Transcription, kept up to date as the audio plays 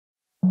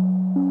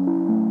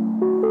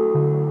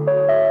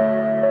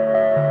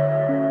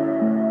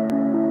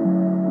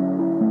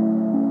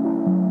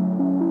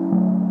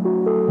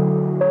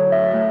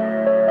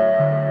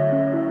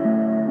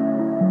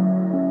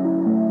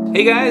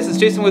Hey guys, it's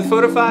Jason with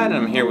Photified, and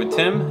I'm here with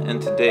Tim,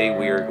 and today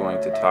we are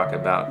going to talk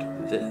about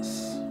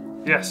this.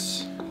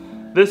 Yes,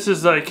 this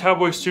is a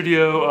Cowboy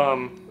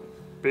Studio,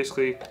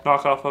 basically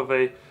knockoff of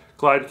a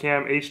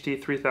GlideCam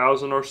HD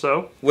 3000 or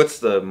so. What's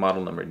the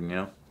model number, do you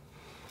know?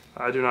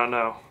 I do not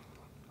know.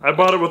 I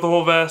bought it with the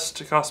whole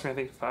vest. It cost me, I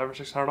think, $500 or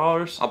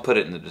 $600. I'll put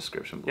it in the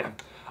description below. Yeah,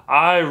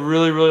 I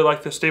really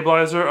like the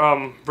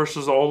stabilizer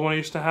versus the old one I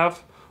used to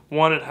have.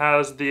 One, it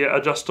has the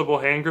adjustable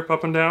hand grip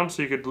up and down,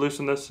 so you could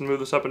loosen this and move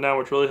this up and down,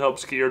 which really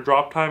helps get your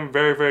drop time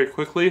very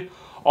quickly.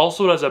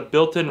 Also, it has a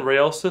built-in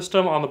rail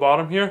system on the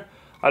bottom here.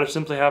 I just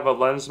simply have a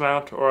lens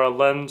mount or a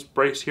lens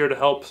brace here to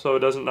help so it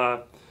doesn't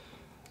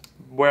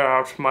wear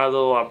out my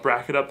little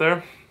bracket up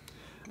there.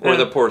 Or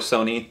the poor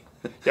Sony.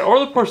 Yeah, or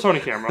the poor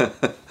Sony camera,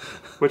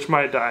 which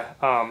might die.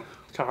 Kind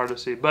of hard to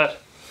see.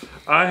 But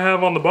I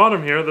have on the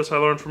bottom here, this I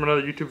learned from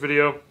another YouTube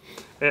video,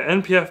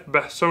 an NPF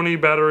Sony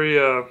battery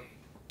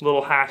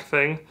little hack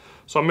thing.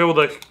 So I'm able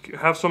to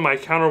have some of my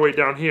counterweight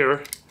down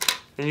here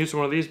and use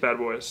one of these bad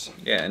boys.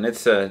 Yeah, and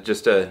it's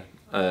just a,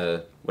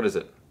 what is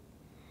it?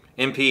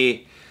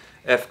 MP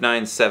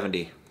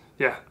F970.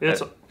 Yeah,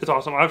 it's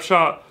awesome.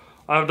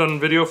 I've done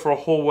video for a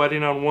whole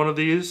wedding on one of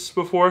these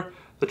before.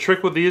 The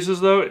trick with these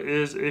is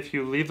if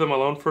you leave them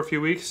alone for a few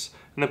weeks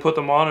and then put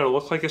them on, it'll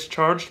look like it's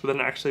charged, but then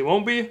it actually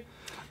won't be.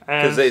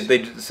 Because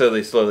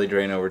they slowly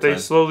drain over time. They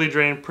slowly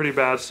drain pretty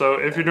bad. So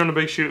if you're doing a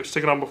big shoot,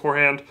 stick it on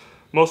beforehand.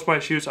 Most of my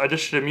shoots, I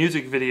just did a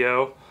music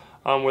video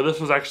where this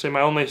was actually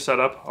my only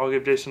setup. I'll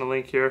give Jason a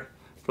link here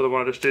for the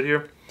one I just did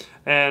here.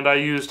 And I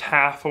used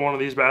half of one of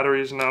these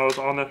batteries, and I was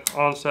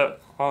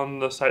on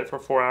the site for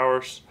 4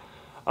 hours.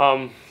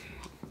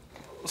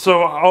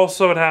 So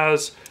also it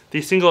has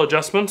the single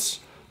adjustments.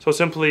 So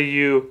simply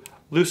you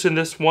loosen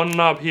this one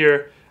knob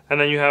here,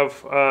 and then you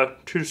have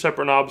two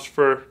separate knobs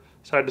for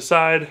side to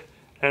side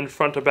and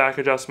front to back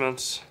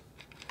adjustments.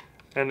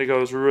 And it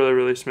goes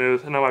really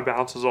smooth. And now my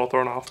balance is all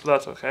thrown off, but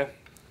that's okay.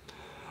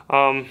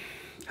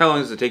 How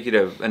long does it take you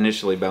to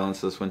initially balance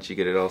this once you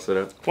get it all set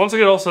up? Once I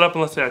get it all set up,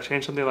 and let's say I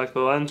change something like the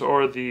lens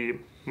or the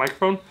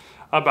microphone,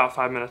 about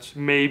 5 minutes,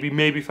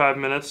 maybe 5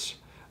 minutes.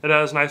 It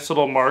has nice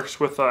little marks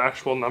with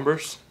actual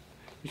numbers.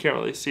 You can't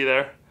really see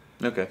there.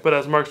 Okay. But it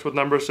has marks with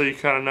numbers, so you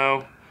kind of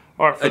know.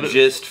 Or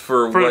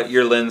for what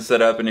your lens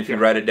set up, and if you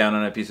write it down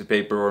on a piece of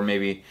paper or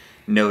maybe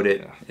note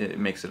it, it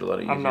makes it a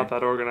lot easier. I'm not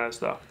that organized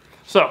though.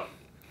 So,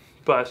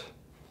 but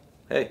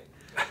hey,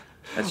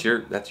 that's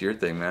your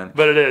thing, man.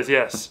 But it is,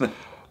 yes.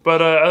 But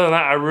other than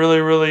that, I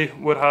really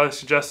would highly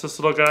suggest this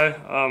little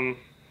guy.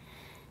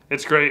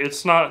 It's great.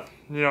 It's not,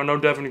 no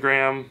Devin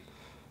Graham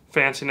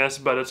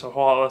fanciness, but it's a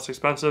whole lot less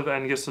expensive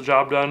and gets the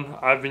job done.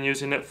 I've been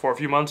using it for a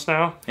few months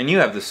now. And you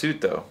have the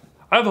suit, though.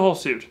 I have the whole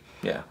suit.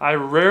 Yeah. I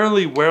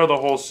rarely wear the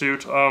whole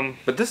suit.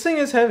 But this thing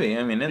is heavy.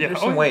 I mean,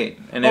 there's some weight.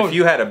 And if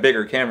you had a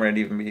bigger camera, it'd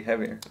even be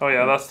heavier. Oh,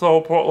 yeah. That's the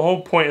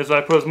whole point is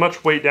I put as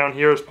much weight down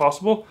here as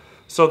possible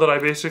so that I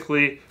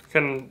basically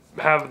can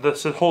have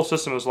the whole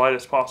system as light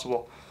as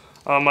possible.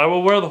 I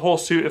will wear the whole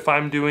suit if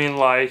I'm doing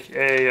like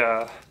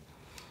a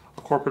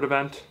corporate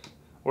event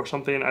or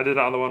something. I did it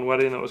on the one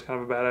wedding. That was kind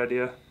of a bad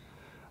idea.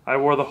 I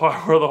wore the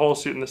whole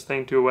suit in this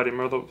thing to a wedding.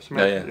 Remember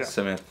the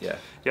Samantha?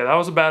 Yeah, that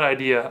was a bad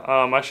idea.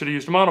 I should have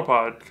used a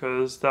monopod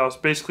because that was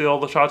basically all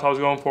the shots I was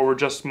going for were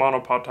just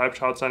monopod type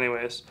shots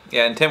anyways.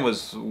 Yeah, and Tim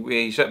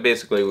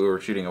basically we were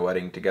shooting a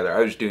wedding together.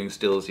 I was doing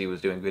stills, he was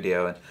doing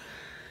video, and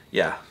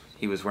yeah,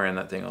 he was wearing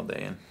that thing all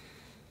day, and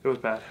it was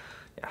bad.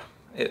 Yeah,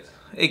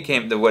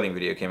 the wedding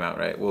video came out,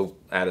 right? We'll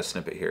add a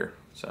snippet here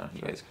so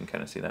you guys can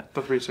kind of see that.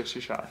 The 360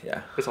 shot.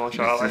 Yeah. It's the only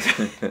shot I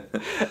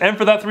like. And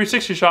for that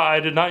 360 shot, I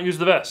did not use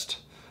the vest.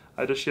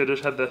 I just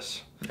had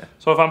this. Yeah.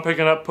 So if I'm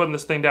putting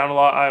this thing down a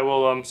lot, I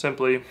will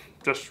simply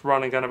just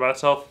run and gun it by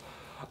itself.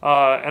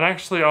 And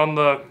actually on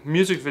the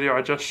music video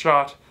I just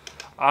shot,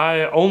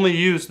 I only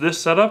used this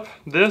setup.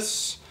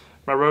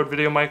 My Rode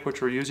Video Mic,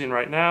 which we're using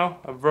right now,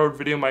 a Rode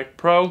Video Mic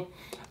Pro,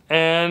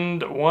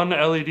 and one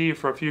LED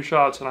for a few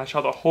shots, and I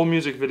shot the whole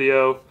music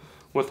video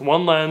with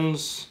one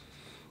lens,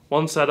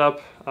 one setup.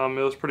 It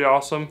was pretty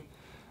awesome.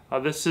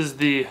 This is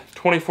the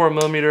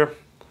 24mm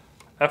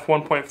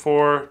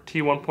f1.4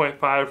 t1.5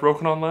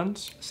 Rokinon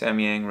lens.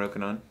 Samyang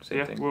Rokinon,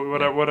 same thing.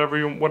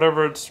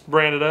 Whatever it's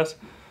branded as.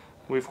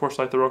 We of course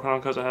like the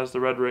Rokinon because it has the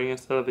red ring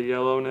instead of the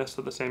yellowness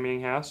that the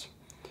Samyang has.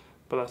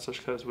 But that's just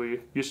because we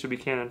used to be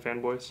Canon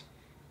fanboys.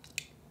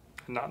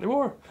 Not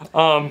anymore.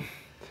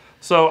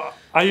 So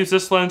I use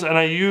this lens, and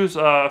I use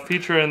a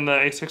feature in the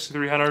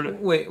A6300.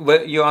 Wait,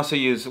 but you also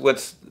use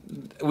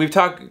we've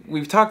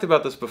talked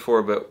about this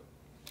before, but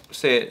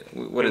say it.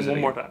 What is it?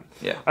 One more time.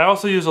 Yeah. I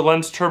also use a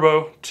Lens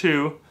Turbo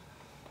 2.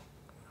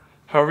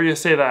 However you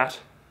say that.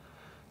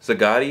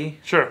 Zagatti?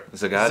 Sure.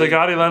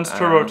 Zagatti Lens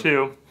Turbo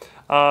 2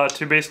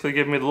 to basically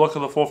give me the look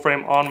of the full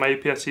frame on my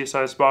APS-C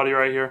sized body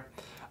right here.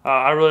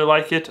 I really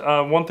like it.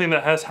 One thing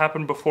that has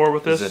happened before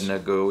with this... Is it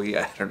Nagoi?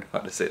 I don't know how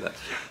to say that.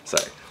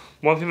 Sorry.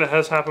 One thing that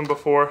has happened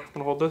before... I'm going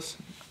to hold this.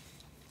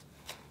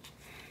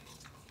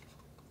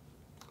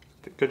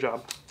 Good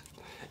job.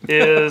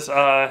 Is...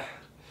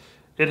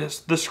 it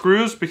has the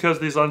screws, because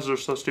these lenses are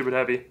so stupid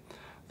heavy,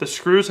 the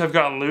screws have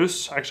gotten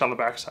loose, actually on the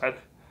back side.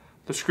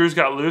 The screws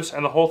got loose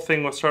and the whole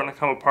thing was starting to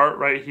come apart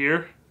right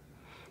here.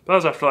 But that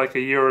was after like a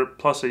year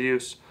plus of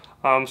use.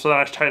 So then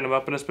I just tightened them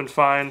up and it's been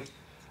fine.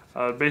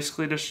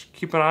 Basically just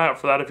keep an eye out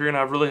for that if you're gonna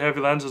have really heavy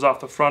lenses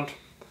off the front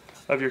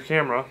of your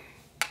camera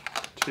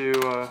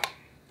to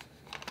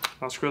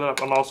not screw that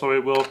up. And also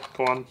it will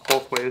go on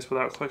both ways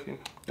without clicking.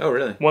 Oh,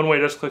 really? One way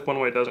does click, one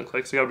way doesn't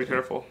click, so you gotta be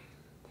careful.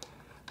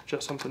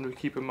 Just something to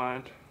keep in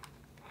mind.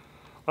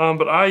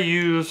 But I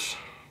use,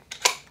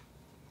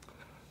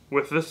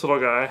 with this little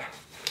guy,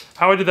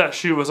 how I did that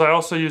shoot was I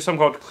also used something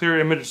called Clear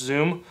Image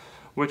Zoom,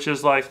 which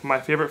is like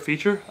my favorite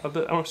feature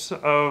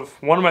of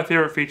one of my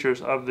favorite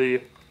features of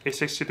the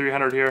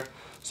A6300 here.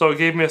 So it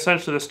gave me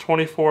essentially this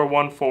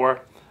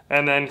 24-1.4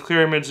 and then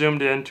Clear Image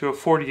zoomed in to a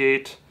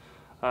 48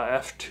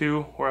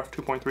 f2 or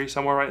f2.3,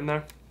 somewhere right in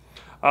there.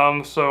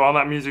 So on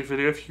that music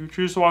video, if you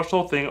choose to watch the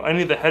whole thing,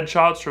 any of the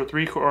headshots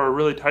or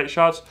really tight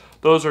shots,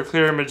 those are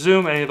Clear Image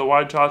Zoom. Any of the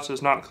wide shots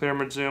is not Clear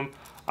Image Zoom.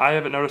 I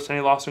haven't noticed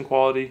any loss in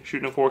quality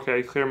shooting in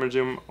 4K, Clear Image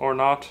Zoom or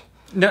not.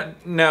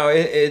 No,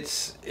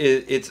 it's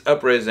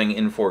upraising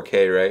in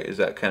 4K, right? Is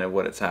that kind of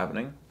what it's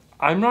happening?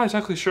 I'm not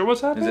exactly sure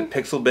what's happening. Is it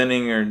pixel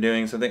binning or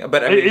doing something?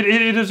 But I mean,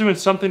 it is doing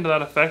something to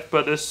that effect.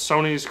 But it's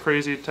Sony's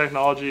crazy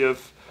technology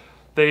of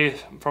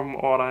from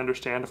what I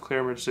understand of Clear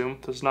Image Zoom,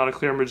 this is not a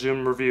Clear Image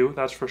Zoom review,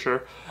 that's for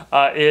sure.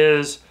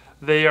 Is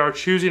they are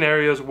choosing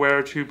areas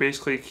where to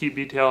basically keep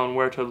detail and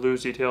where to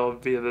lose detail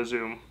via the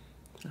zoom,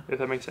 if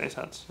that makes any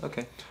sense.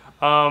 Okay.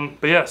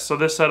 But yes, so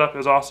this setup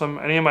is awesome.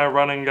 Any of my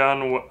run and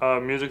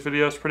gun music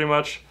videos, pretty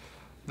much,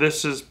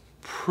 this is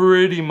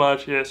pretty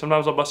much it.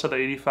 Sometimes I'll bust out the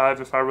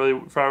 85 if I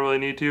really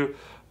need to,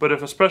 but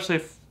especially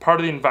if part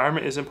of the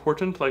environment is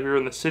important, like we were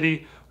in the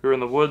city, we were in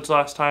the woods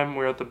last time,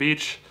 we were at the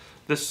beach,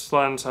 this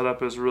lens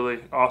setup is really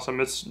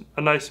awesome. It's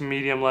a nice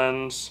medium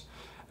lens,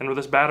 and with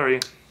this battery,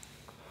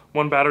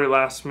 one battery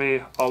lasts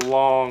me a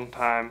long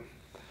time,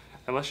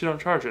 unless you don't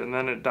charge it, and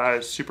then it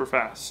dies super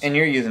fast. And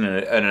you're using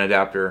an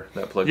adapter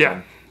that plugs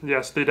in.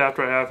 Yes, the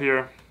adapter I have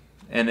here.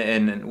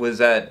 And was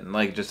that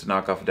like just a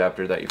knockoff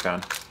adapter that you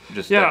found?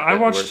 Just yeah, I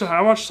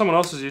watched someone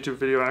else's YouTube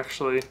video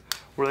actually,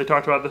 where they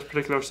talked about this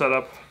particular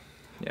setup.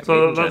 Yeah,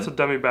 so that's a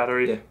dummy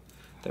battery. Yeah,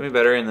 dummy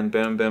battery, and then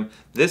boom, boom.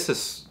 This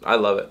is, I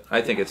love it.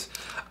 I think it's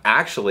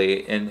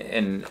actually,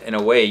 in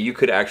a way, you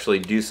could actually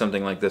do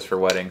something like this for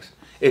weddings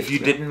if you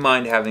didn't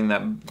mind having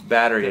that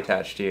battery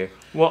attached to you.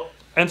 Well,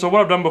 and so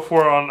what I've done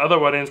before on other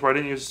weddings where I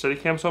didn't use the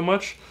Steadicam so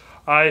much,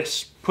 I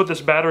put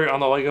this battery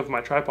on the leg of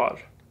my tripod.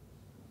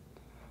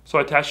 So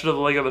I attached it to the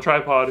leg of the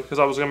tripod because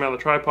I was going to be on the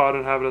tripod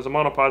and have it as a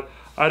monopod.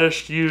 I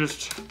just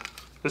used,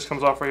 this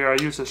comes off right here,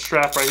 I used this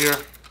strap right here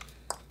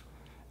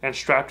and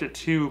strapped it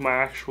to my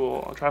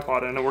actual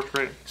tripod, and it worked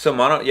great. So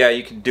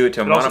you could do it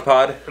to a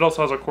monopod. It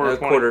also has a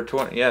quarter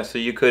 20. Yeah, so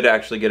you could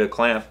actually get a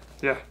clamp.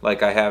 Yeah.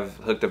 Like I have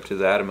hooked up to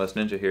the Atomos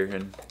Ninja here.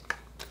 And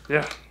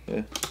yeah.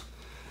 It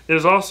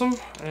is awesome,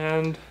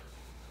 and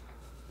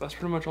that's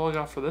pretty much all I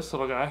got for this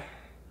little guy.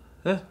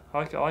 Yeah. I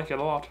like it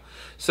a lot.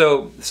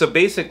 So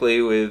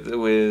basically with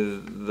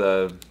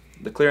the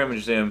Clear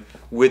Image Zoom,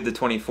 with the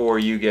 24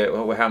 you get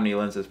how many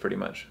lenses pretty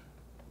much?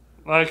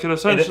 Like in a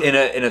sense, in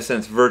a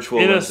sense, virtual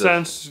lenses. In a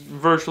sense,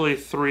 virtually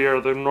 3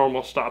 are the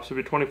normal stops. It'd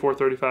be 24,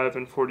 35,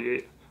 and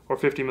 48, or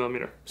 50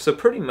 millimeter. So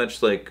pretty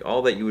much like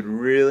all that you would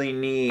really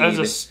need. As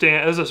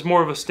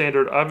more of a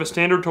standard. I have a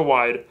standard to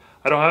wide.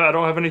 I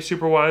don't have any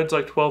super wides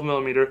like 12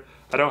 millimeter.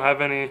 I don't have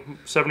any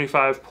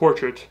 75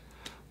 portrait.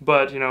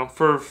 But you know,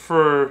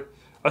 for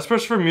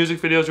especially for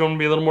music videos, you want to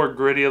be a little more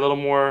gritty, a little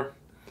more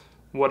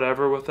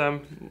whatever with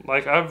them.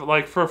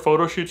 Like for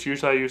photo shoots,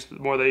 usually I use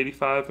more the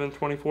 85 and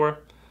 24.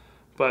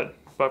 But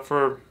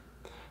for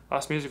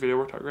last music video, it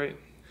worked out great.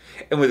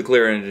 And with the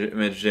Clear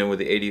Image Zoom with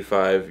the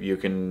 85, you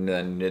can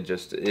then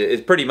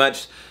it's pretty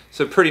much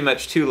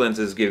 2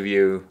 lenses give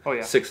you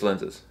 6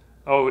 lenses.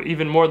 Oh,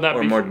 even more than that.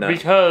 Or more than that.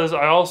 Because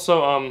I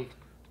also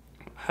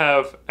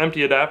have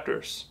empty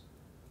adapters.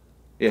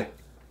 Yeah.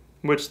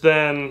 Which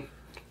then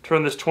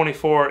turn this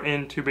 24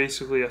 into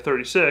basically a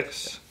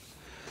 36.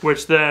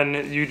 Which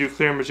then you do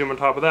Clear Image Zoom on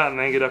top of that, and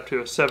then get up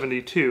to a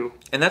 72.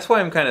 And that's why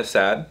I'm kind of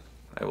sad.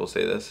 I will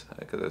say this,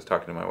 because I was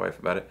talking to my wife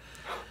about it.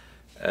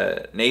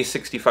 An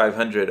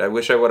A6500, I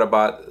wish I would have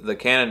bought the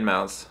Canon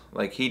mounts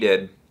like he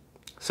did,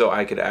 so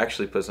I could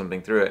actually put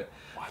something through it.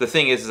 What? The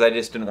thing is I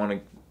just didn't want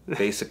to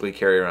basically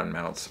carry around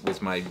mounts,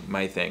 was my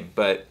thing.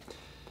 But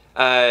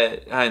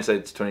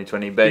hindsight's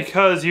 20/20. But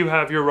because you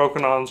have your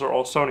Rokinons are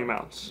all Sony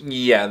mounts.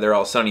 Yeah, they're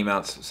all Sony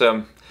mounts.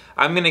 So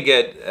I'm going to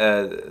get,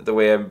 the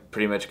way I'm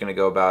pretty much going to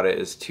go about it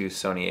is 2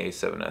 Sony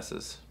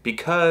A7Ss.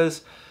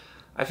 Because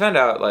I found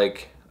out,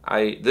 like,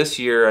 this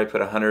year I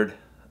put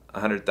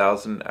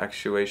 100,000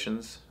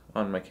 actuations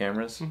on my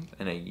cameras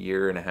in a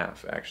year and a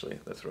half, actually.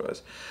 That's what it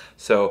was.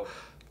 So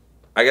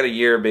I got a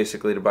year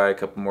basically to buy a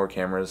couple more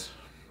cameras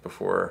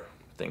before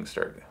things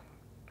start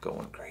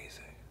going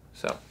crazy.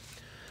 So,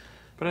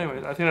 but anyway,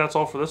 I think that's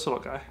all for this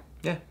little guy.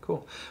 Yeah,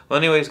 cool. Well,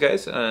 anyways,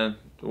 guys,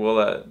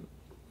 we'll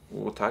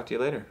talk to you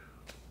later.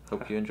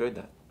 Hope you enjoyed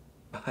that.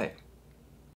 Bye.